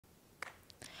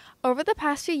Over the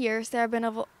past few years, there have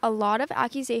been a lot of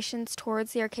accusations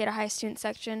towards the Arcata High student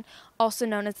section, also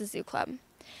known as the Zoo Club.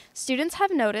 Students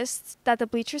have noticed that the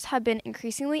bleachers have been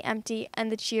increasingly empty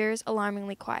and the cheers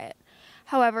alarmingly quiet.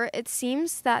 However, it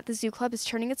seems that the Zoo Club is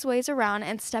turning its ways around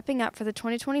and stepping up for the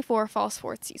 2024 fall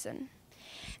sports season.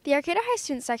 The Arcata High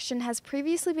student section has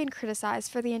previously been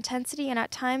criticized for the intensity and at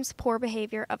times poor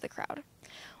behavior of the crowd.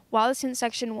 While the student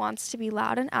section wants to be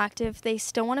loud and active, they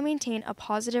still want to maintain a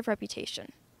positive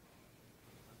reputation.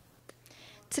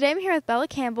 Today I'm here with Bella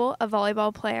Campbell, a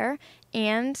volleyball player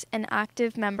and an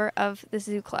active member of the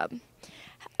Zoo Club.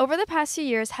 Over the past few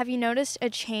years, have you noticed a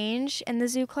change in the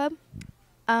Zoo Club?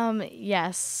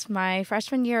 Yes, my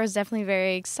freshman year was definitely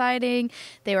very exciting.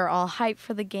 They were all hyped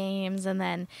for the games, and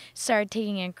then started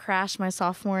taking a crash my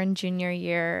sophomore and junior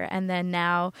year, and then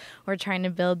now we're trying to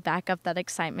build back up that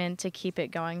excitement to keep it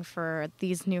going for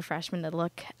these new freshmen to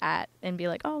look at and be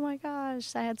like, oh my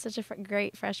gosh, I had such a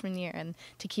great freshman year, and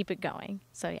to keep it going.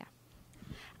 So yeah.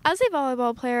 As a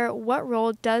volleyball player, what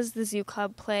role does the Zoo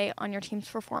Club play on your team's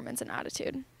performance and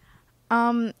attitude?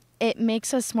 It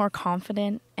makes us more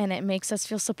confident, and it makes us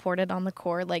feel supported on the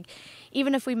court. Like,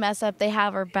 even if we mess up, they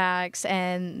have our backs,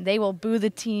 and they will boo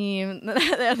the team,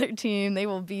 the other team. They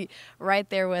will be right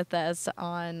there with us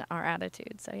on our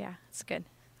attitude. So, yeah, it's good.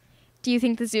 Do you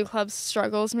think the Zoo Club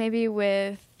struggles maybe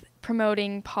with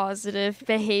promoting positive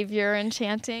behavior and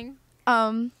chanting?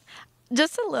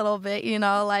 Just a little bit,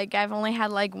 like I've only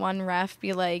had like one ref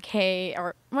be like, hey,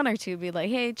 or one or two be like,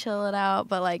 hey, chill it out.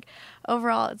 But like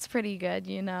overall, it's pretty good,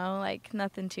 like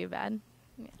nothing too bad.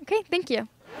 Yeah. Okay, thank you.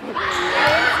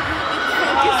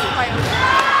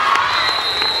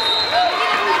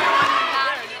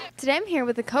 Today I'm here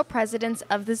with the co-presidents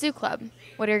of the Zoo Club.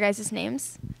 What are your guys'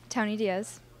 names? Tony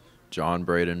Diaz. John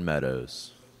Braden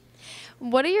Meadows.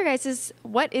 What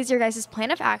is your guys' plan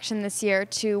of action this year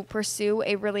to pursue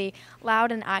a really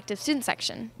loud and active student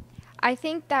section? I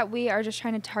think that we are just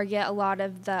trying to target a lot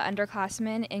of the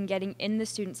underclassmen and getting in the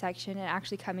student section and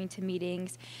actually coming to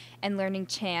meetings and learning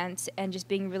chants and just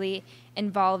being really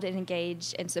involved and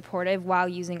engaged and supportive while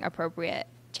using appropriate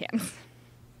chants.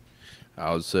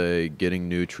 I would say getting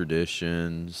new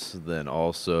traditions, then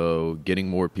also getting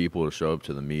more people to show up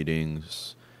to the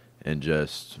meetings, and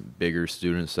just bigger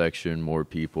student section, more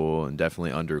people, and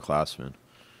definitely underclassmen.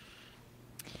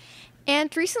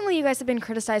 And recently you guys have been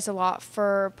criticized a lot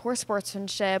for poor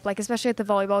sportsmanship, like especially at the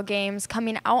volleyball games,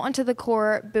 coming out onto the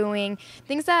court, booing,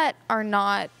 things that are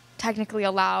not technically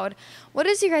allowed. What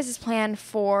is your guys' plan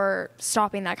for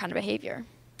stopping that kind of behavior?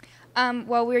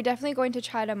 Well, we're definitely going to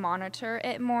try to monitor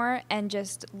it more and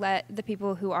just let the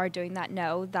people who are doing that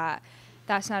know that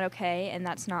that's not okay and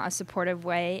that's not a supportive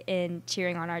way in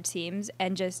cheering on our teams,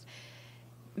 and just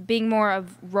being more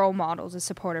of role models, a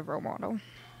supportive role model.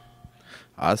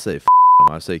 I say them.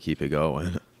 I say keep it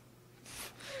going.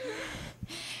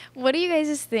 What do you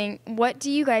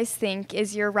guys think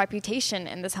is your reputation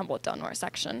in this Humboldt Del Norte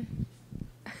section?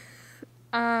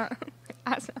 I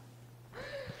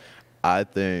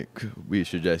think we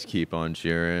should just keep on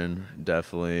cheering,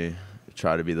 definitely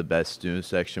try to be the best student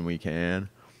section we can,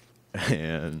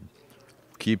 and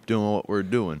keep doing what we're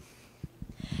doing.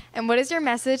 And what is your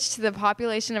message to the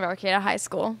population of Arcata High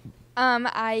School?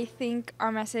 I think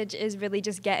our message is really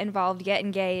just get involved, get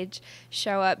engaged,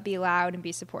 show up, be loud, and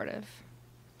be supportive.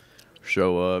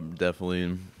 Show up,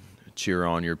 definitely cheer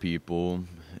on your people,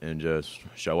 and just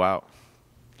show out.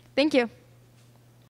 Thank you.